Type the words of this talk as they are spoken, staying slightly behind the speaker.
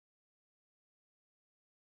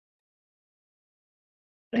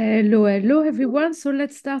Hello, hello everyone. So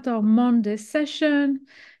let's start our Monday session.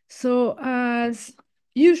 So as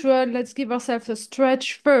usual, let's give ourselves a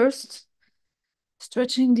stretch first.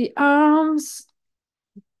 Stretching the arms.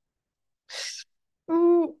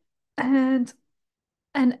 Ooh, and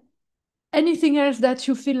and anything else that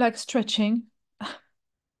you feel like stretching.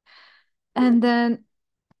 And then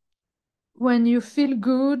when you feel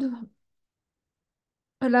good,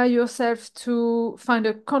 allow yourself to find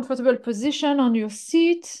a comfortable position on your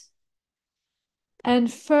seat.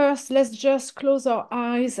 And first, let's just close our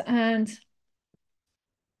eyes and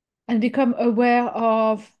become aware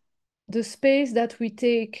of the space that we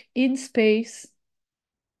take in space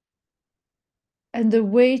and the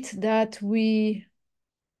weight that we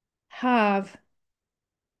have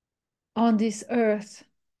on this earth.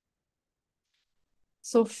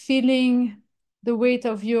 So feeling the weight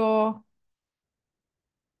of your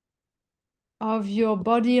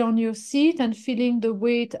body on your seat and feeling the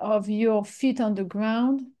weight of your feet on the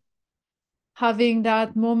ground, having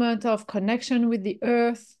that moment of connection with the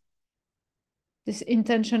earth, this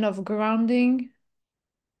intention of grounding.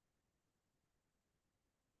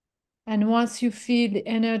 And once you feel the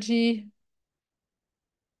energy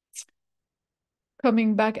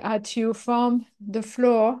coming back at you from the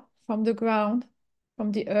floor, from the ground,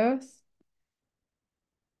 from the earth,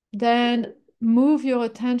 then move your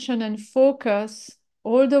attention and focus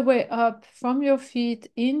all the way up from your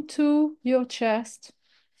feet into your chest.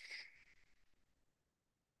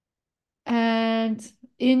 And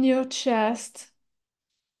in your chest,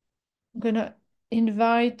 I'm going to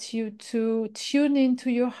invite you to tune into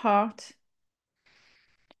your heart.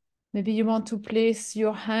 Maybe you want to place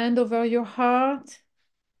your hand over your heart,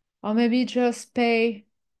 or maybe just pay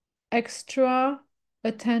extra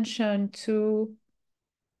attention to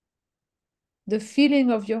the feeling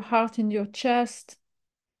of your heart in your chest,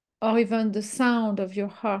 or even the sound of your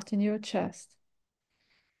heart in your chest.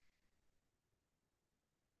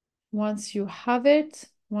 Once you have it,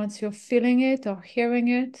 once you're feeling it or hearing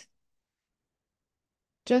it,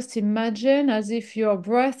 just imagine as if your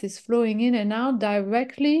breath is flowing in and out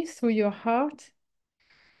directly through your heart.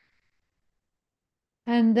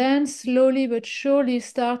 And then slowly but surely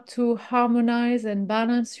start to harmonize and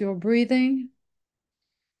balance your breathing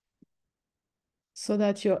so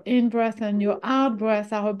that your in-breath and your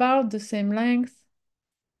out-breath are about the same length.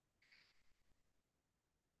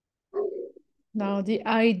 Now, the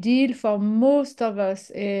ideal for most of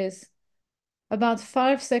us is about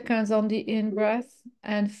 5 seconds on the in-breath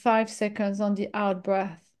and 5 seconds on the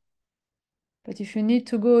out-breath. But if you need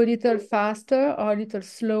to go a little faster or a little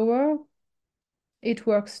slower, it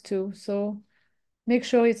works too. So make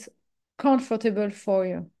sure it's comfortable for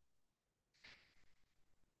you.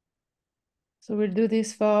 So we'll do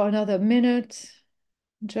this for another minute,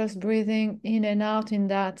 just breathing in and out in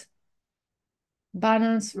that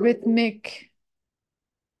balanced, rhythmic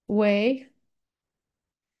way,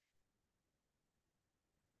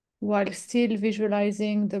 while still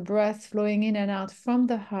visualizing the breath flowing in and out from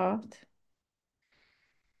the heart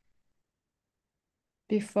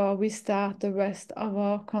before we start the rest of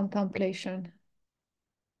our contemplation.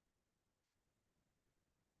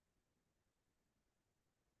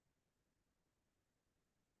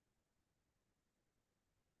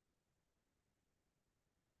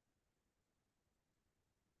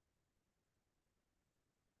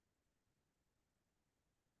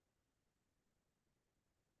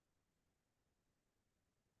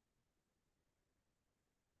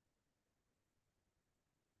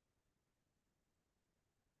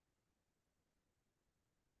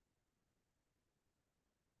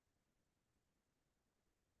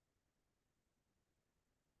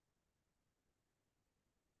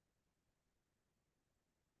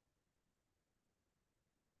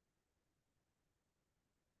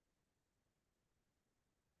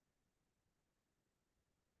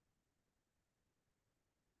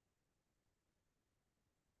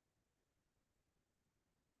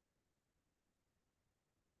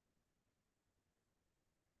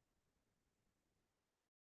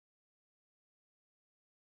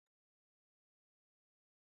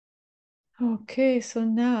 Okay, so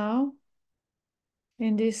now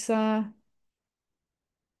in this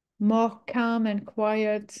more calm and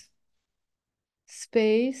quiet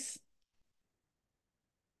space,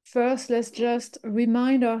 first let's just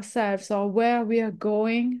remind ourselves of where we are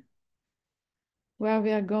going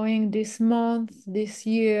this month, this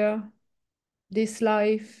year, this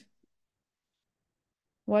life.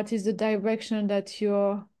 What is the direction that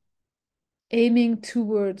you're aiming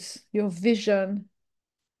towards, your vision?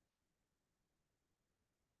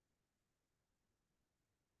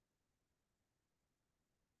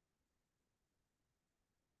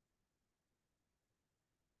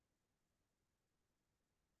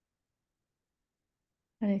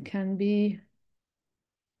 And it can be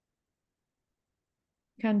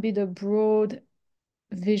the broad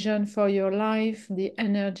vision for your life, the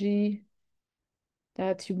energy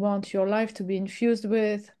that you want your life to be infused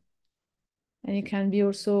with. And it can be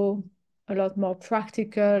also a lot more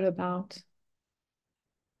practical about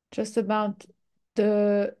just about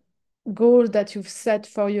the goal that you've set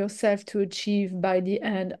for yourself to achieve by the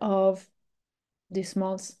end of this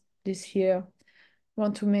month, this year.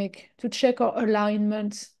 Want to check our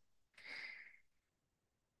alignment.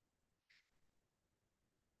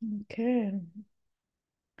 Okay.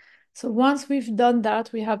 So once we've done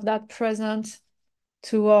that, we have that present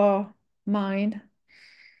to our mind.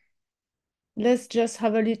 Let's just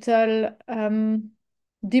have a little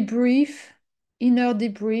debrief, inner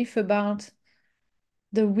debrief about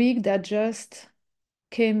the week that just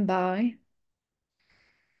came by.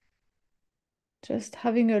 Just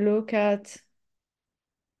having a look at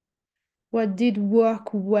what did work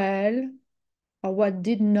well or what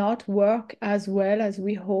did not work as well as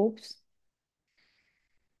we hoped.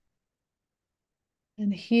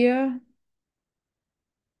 And here,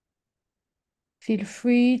 feel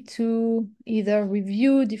free to either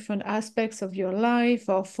review different aspects of your life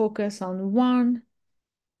or focus on one.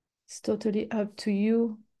 It's totally up to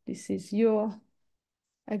you. This is your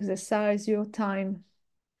exercise, your time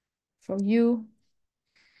for you.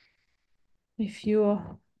 If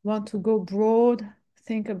you want to go broad,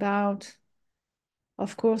 think about,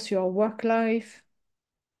 of course, your work life,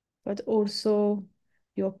 but also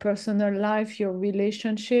your personal life, your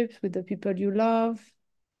relationships with the people you love,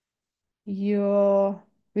 your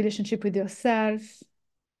relationship with yourself,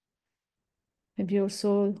 maybe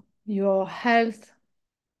also your health,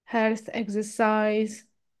 exercise,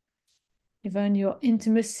 even your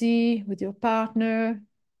intimacy with your partner.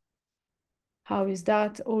 How is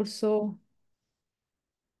that also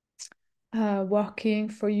working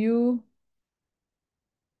for you?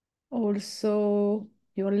 Also,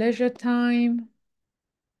 your leisure time,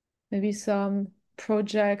 maybe some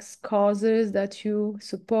projects, causes that you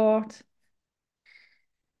support.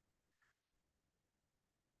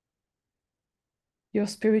 Your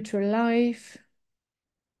spiritual life,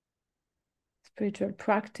 spiritual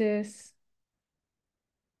practice,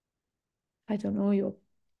 I don't know, your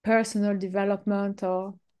personal development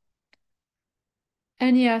or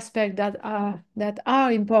any aspect that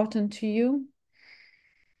are important to you.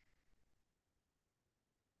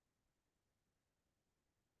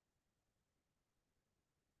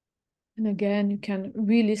 And again, you can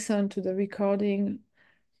re-listen to the recording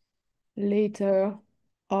later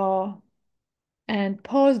or and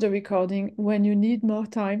pause the recording when you need more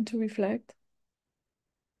time to reflect.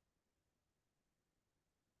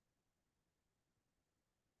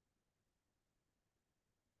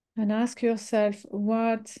 And ask yourself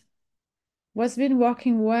what's been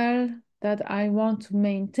working well that I want to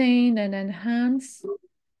maintain and enhance,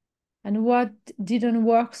 and what didn't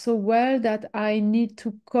work so well that I need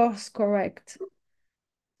to course correct,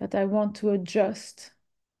 that I want to adjust.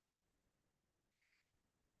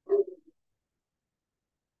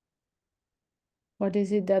 What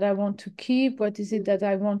is it that I want to keep? What is it that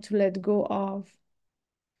I want to let go of?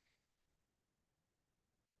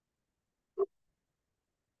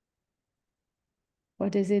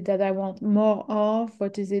 What is it that I want more of?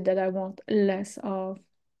 What is it that I want less of?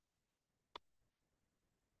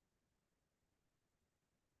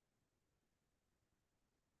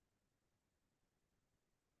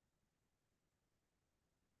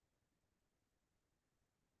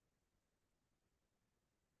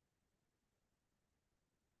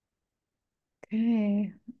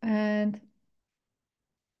 Okay, and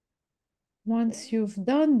once you've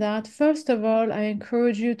done that, first of all, I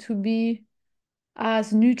encourage you to be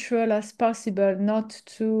as neutral as possible, not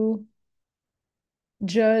to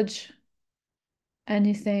judge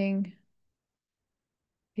anything.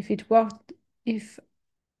 If it worked, if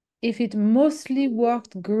it mostly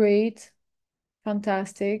worked great,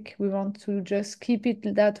 fantastic. We want to just keep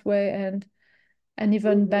it that way and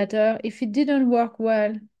even better. If it didn't work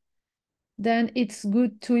well, then it's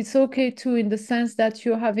good too. It's okay too, in the sense that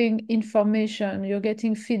you're having information, you're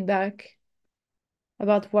getting feedback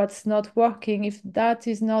about what's not working. If that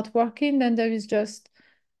is not working, then there is just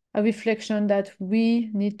a reflection that we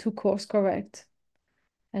need to course correct.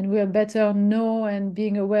 And we're better know and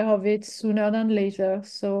being aware of it sooner than later.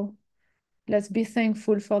 So let's be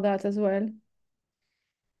thankful for that as well.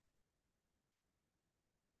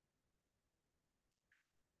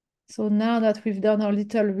 So now that we've done our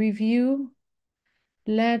little review,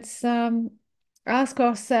 let's ask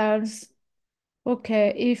ourselves,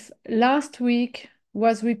 okay, if last week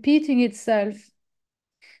was repeating itself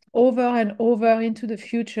over and over into the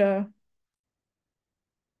future,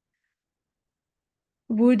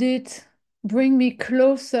 would it bring me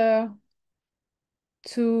closer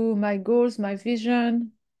to my goals, my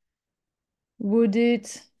vision? Would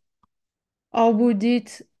it, or would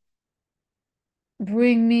it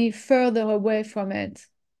bring me further away from it?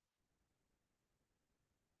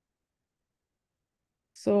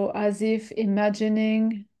 So as if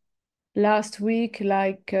imagining last week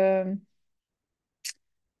like a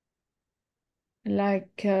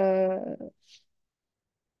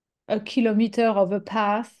kilometer of a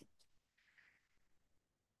path.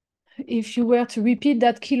 If you were to repeat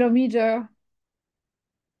that kilometer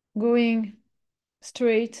going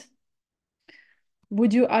straight,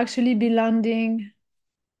 would you actually be landing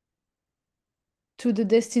to the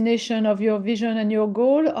destination of your vision and your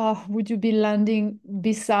goal, or would you be landing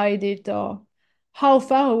beside it, or how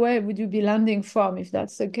far away would you be landing from if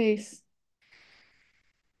that's the case?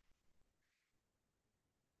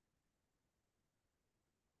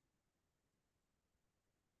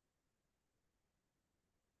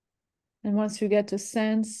 And once you get a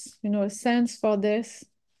sense, a sense for this,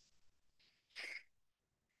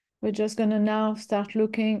 we're just going to now start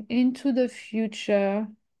looking into the future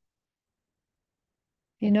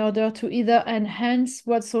in order to either enhance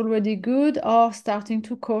what's already good or starting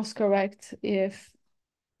to course correct if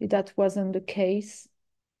that wasn't the case.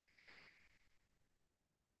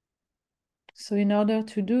 So in order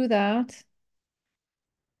to do that,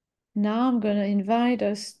 now I'm going to invite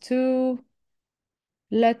us to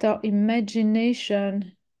let our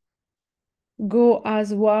imagination go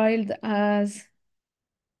as wild as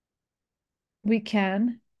we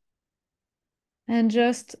can and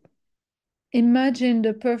just imagine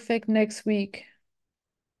the perfect next week.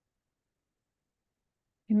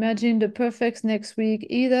 Imagine the perfect next week.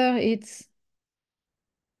 Either it's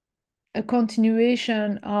a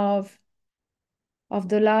continuation of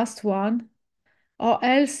the last one, or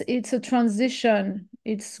else it's a transition.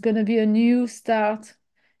 It's going to be a new start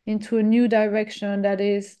into a new direction that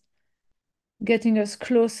is getting us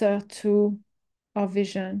closer to our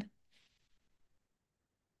vision.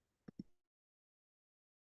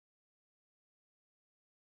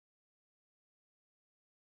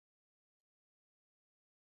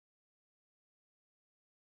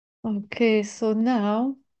 Okay, so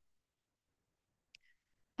now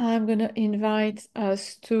I'm going to invite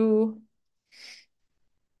us to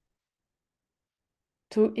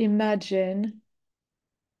imagine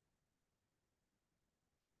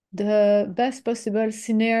the best possible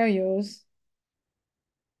scenarios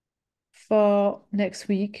for next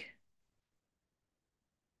week.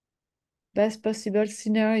 Best possible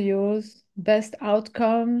scenarios, best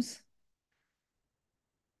outcomes,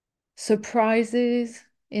 surprises,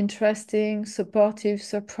 interesting, supportive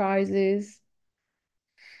surprises.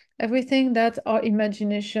 Everything that our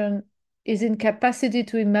imagination is in capacity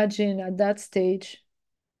to imagine at that stage.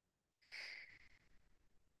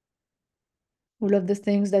 All of the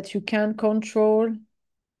things that you can control,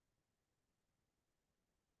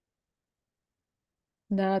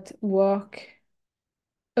 that work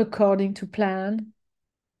according to plan,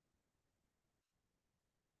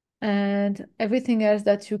 and everything else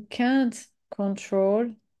that you can't control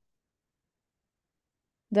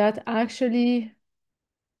that actually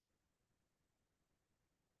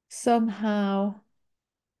somehow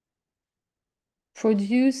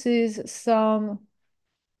produces some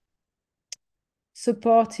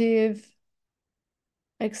supportive,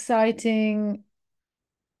 exciting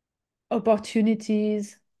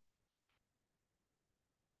opportunities,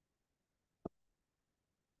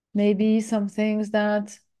 maybe some things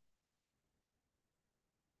that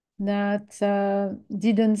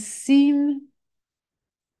didn't seem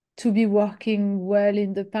to be working well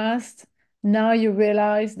in the past. Now you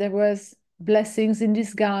realize there was blessings in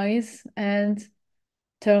disguise, and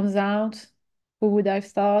turns out, who would have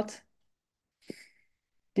thought,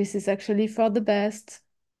 this is actually for the best.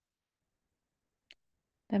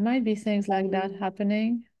 There might be things like that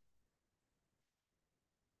happening.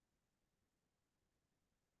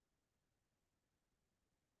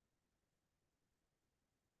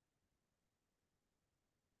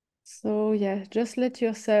 So yeah, just let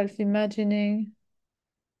yourself imagining,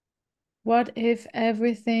 what if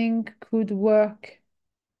everything could work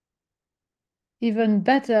even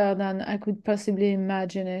better than I could possibly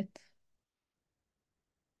imagine it?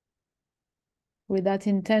 With that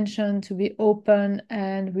intention to be open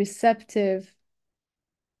and receptive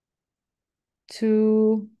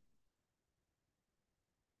to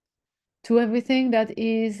everything that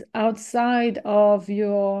is outside of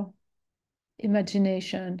your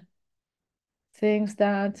imagination, things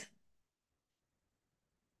that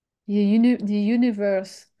the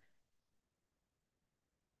universe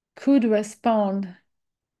could respond,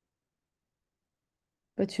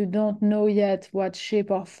 but you don't know yet what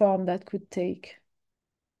shape or form that could take.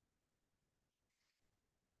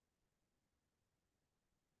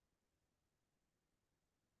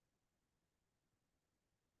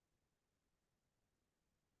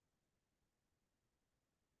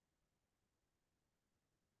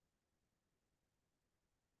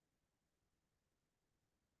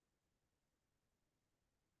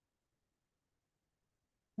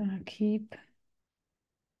 Keep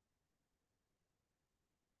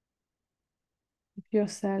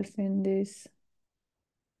yourself in these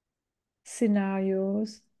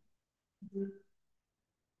scenarios.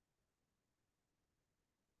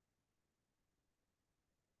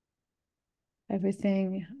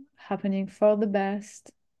 Everything happening for the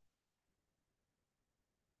best.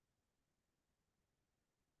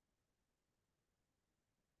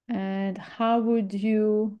 And how would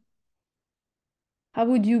you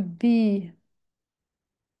be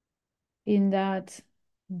in that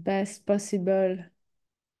best possible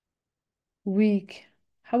week?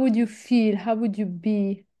 How would you feel? How would you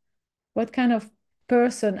be? What kind of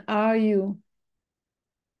person are you?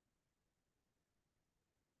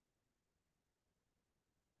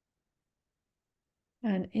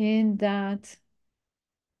 And in that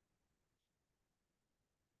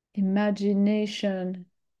imagination,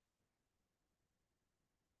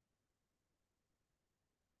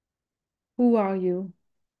 who are you?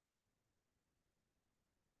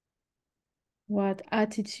 What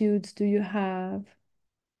attitudes do you have?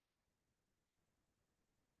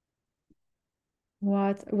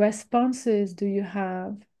 What responses do you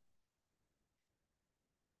have?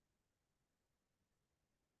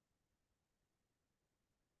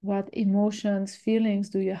 What emotions, feelings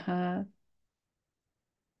do you have?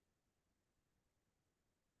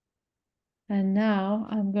 And now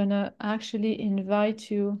I'm gonna actually invite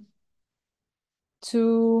you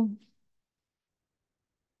to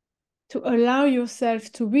allow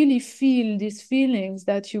yourself to really feel these feelings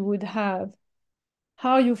that you would have.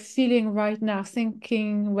 How are you feeling right now?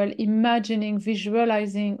 Thinking, well, imagining,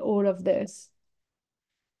 visualizing all of this.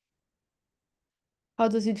 How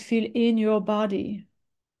does it feel in your body?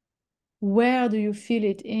 Where do you feel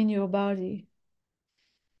it in your body?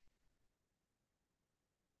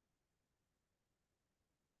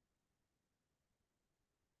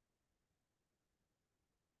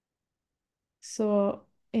 So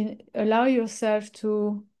allow yourself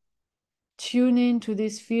to tune in to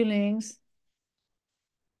these feelings.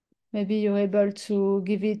 Maybe you're able to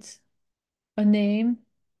give it a name.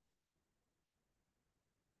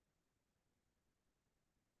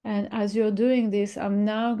 And as you're doing this, I'm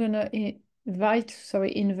now gonna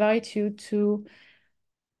invite you to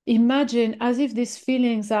imagine as if these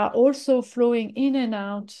feelings are also flowing in and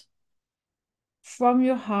out from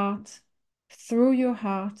your heart, through your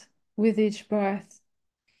heart, with each breath.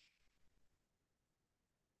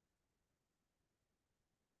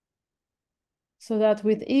 So that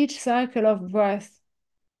with each cycle of breath,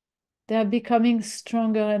 they're becoming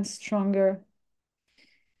stronger and stronger.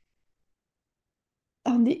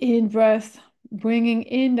 On the in breath, bringing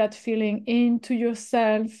in that feeling into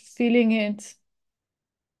yourself, feeling it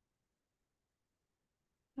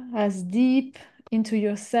as deep into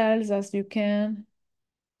your cells as you can,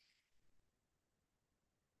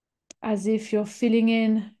 as if you're filling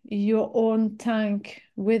in your own tank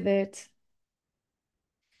with it.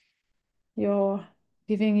 You're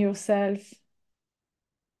giving yourself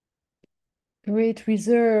great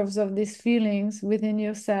reserves of these feelings within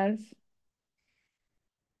yourself.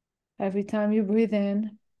 Every time you breathe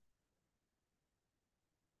in,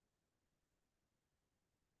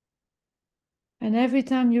 and every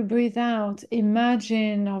time you breathe out,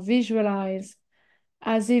 imagine or visualize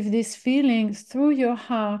as if these feelings through your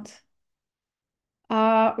heart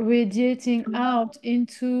are radiating out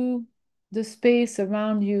into the space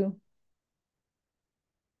around you.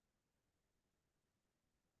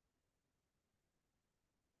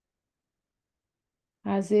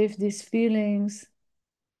 As if these feelings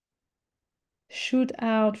shoot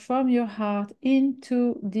out from your heart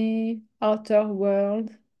into the outer world.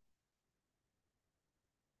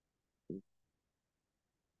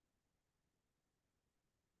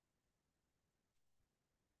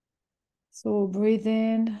 So breathe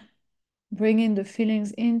in, bring in the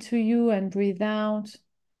feelings into you, and breathe out.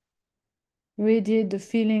 Radiate the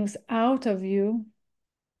feelings out of you.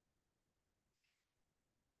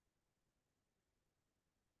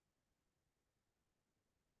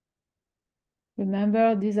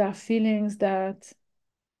 Remember, these are feelings that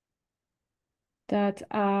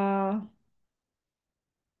are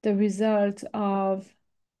the result of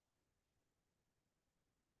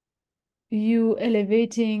you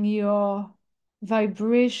elevating your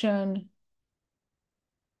vibration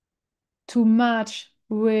to match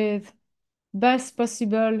with best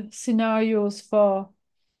possible scenarios for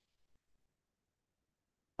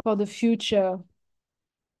the future.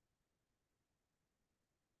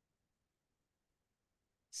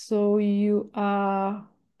 So you are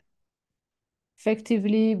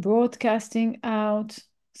effectively broadcasting out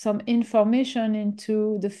some information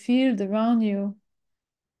into the field around you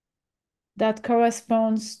that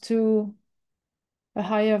corresponds to a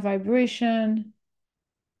higher vibration,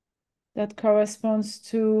 that corresponds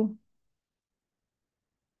to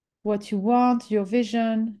what you want, your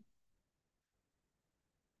vision.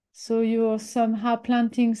 So you're somehow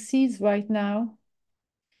planting seeds right now.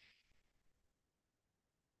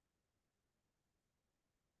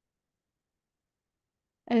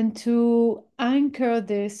 And to anchor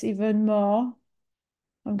this even more,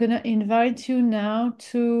 I'm going to invite you now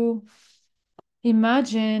to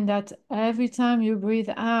imagine that every time you breathe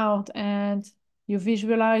out and you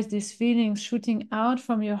visualize these feelings shooting out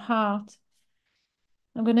from your heart,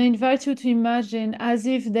 I'm going to invite you to imagine as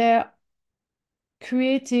if they're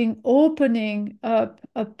opening up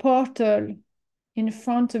a portal in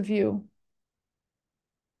front of you.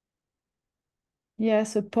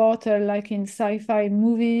 Yes, a portal like in sci-fi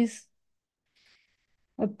movies.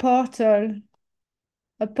 A portal,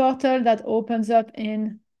 a portal that opens up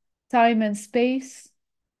in time and space.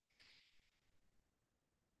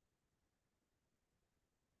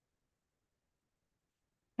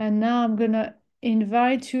 And now I'm going to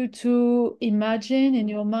invite you to imagine in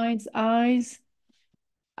your mind's eyes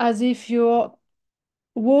as if you're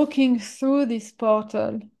walking through this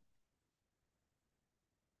portal,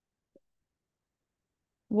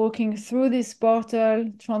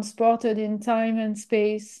 transported in time and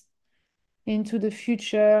space into the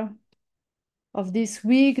future of this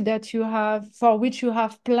week for which you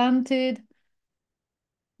have planted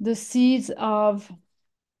the seeds of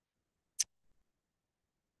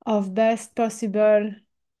best possible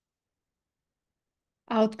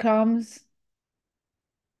outcomes.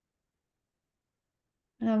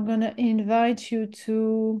 And I'm going to invite you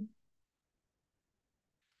to,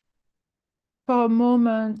 for a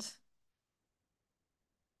moment,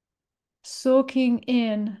 soaking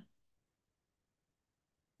in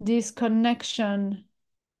this connection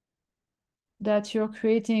that you're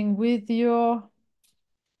creating with your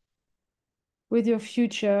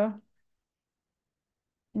future,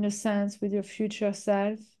 in a sense, with your future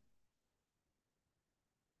self.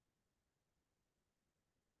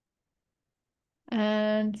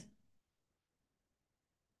 And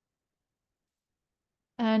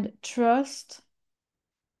trust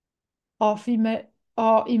or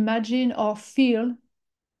imagine or feel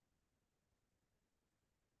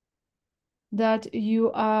that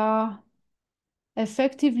you are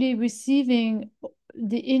effectively receiving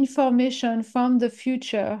the information from the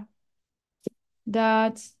future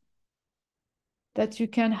that you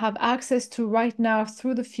can have access to right now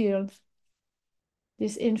through the field.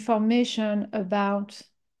 This information about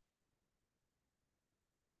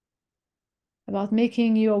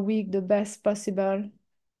making your week the best possible,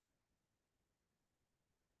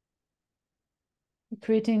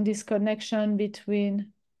 creating this connection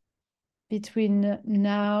between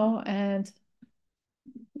now and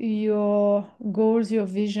your goals, your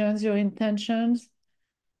visions, your intentions,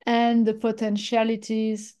 and the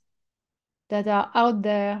potentialities that are out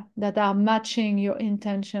there that are matching your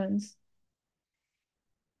intentions.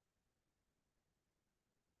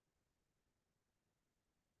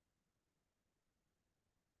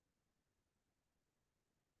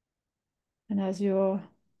 And as you're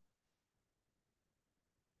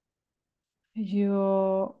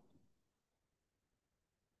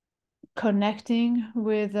connecting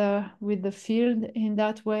with the field in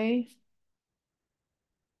that way,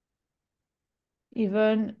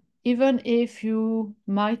 even if you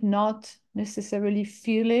might not necessarily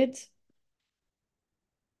feel it,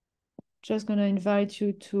 just going to invite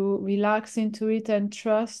you to relax into it and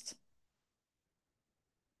trust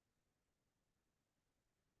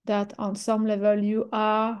that on some level you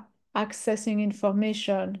are accessing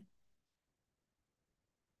information,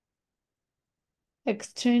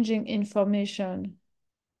 exchanging information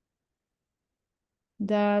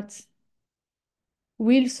that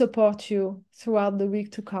will support you throughout the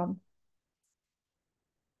week to come.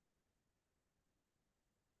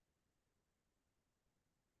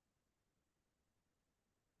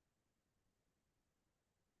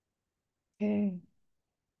 Okay.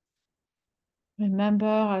 Remember,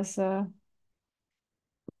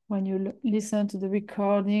 When you listen to the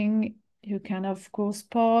recording, you can, of course,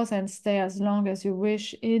 pause and stay as long as you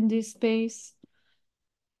wish in this space.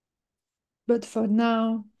 But for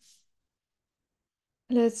now,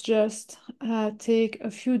 let's just take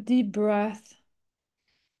a few deep breaths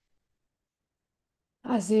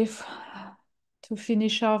as if to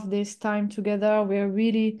finish off this time together. We're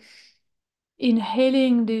really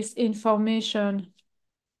inhaling this information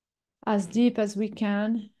as deep as we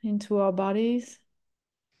can into our bodies.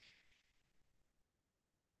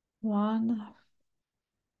 1,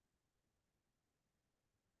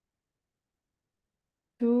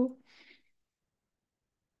 2,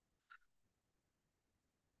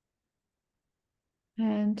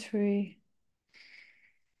 and 3.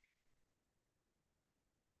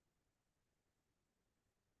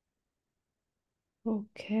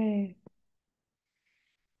 Okay.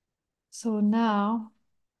 So now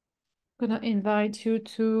I'm gonna invite you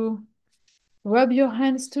to rub your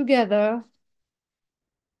hands together.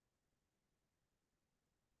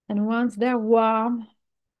 And once they're warm,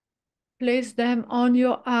 place them on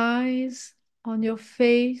your eyes, on your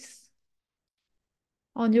face,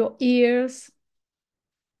 on your ears,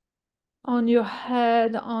 on your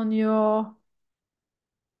head, on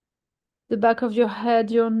the back of your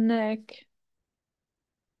head, your neck,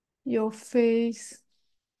 your face,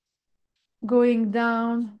 going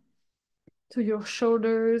down to your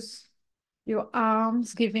shoulders, your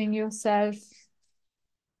arms, giving yourself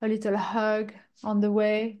a little hug on the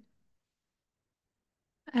way,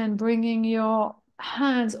 and bringing your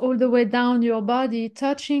hands all the way down your body,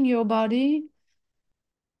 touching your body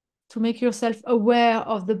to make yourself aware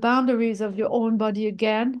of the boundaries of your own body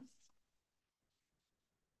again,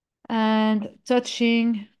 and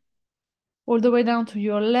touching all the way down to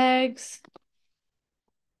your legs,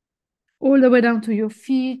 all the way down to your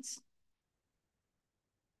feet.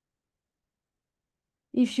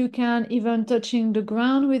 If you can, even touching the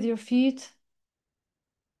ground with your feet,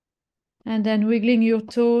 and then wiggling your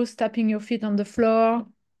toes, tapping your feet on the floor,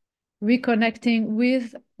 reconnecting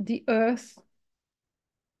with the earth,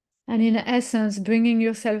 and in essence, bringing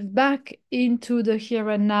yourself back into the here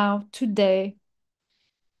and now today.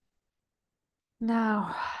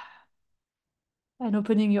 Now, and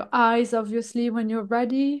opening your eyes, obviously, when you're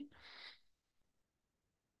ready.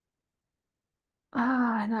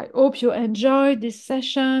 And I hope you enjoyed this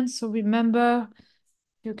session. So remember,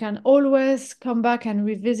 you can always come back and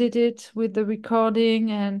revisit it with the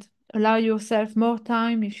recording and allow yourself more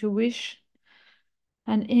time if you wish.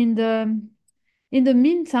 And in the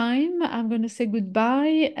meantime, I'm going to say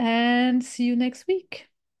goodbye and see you next week.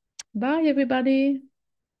 Bye, everybody.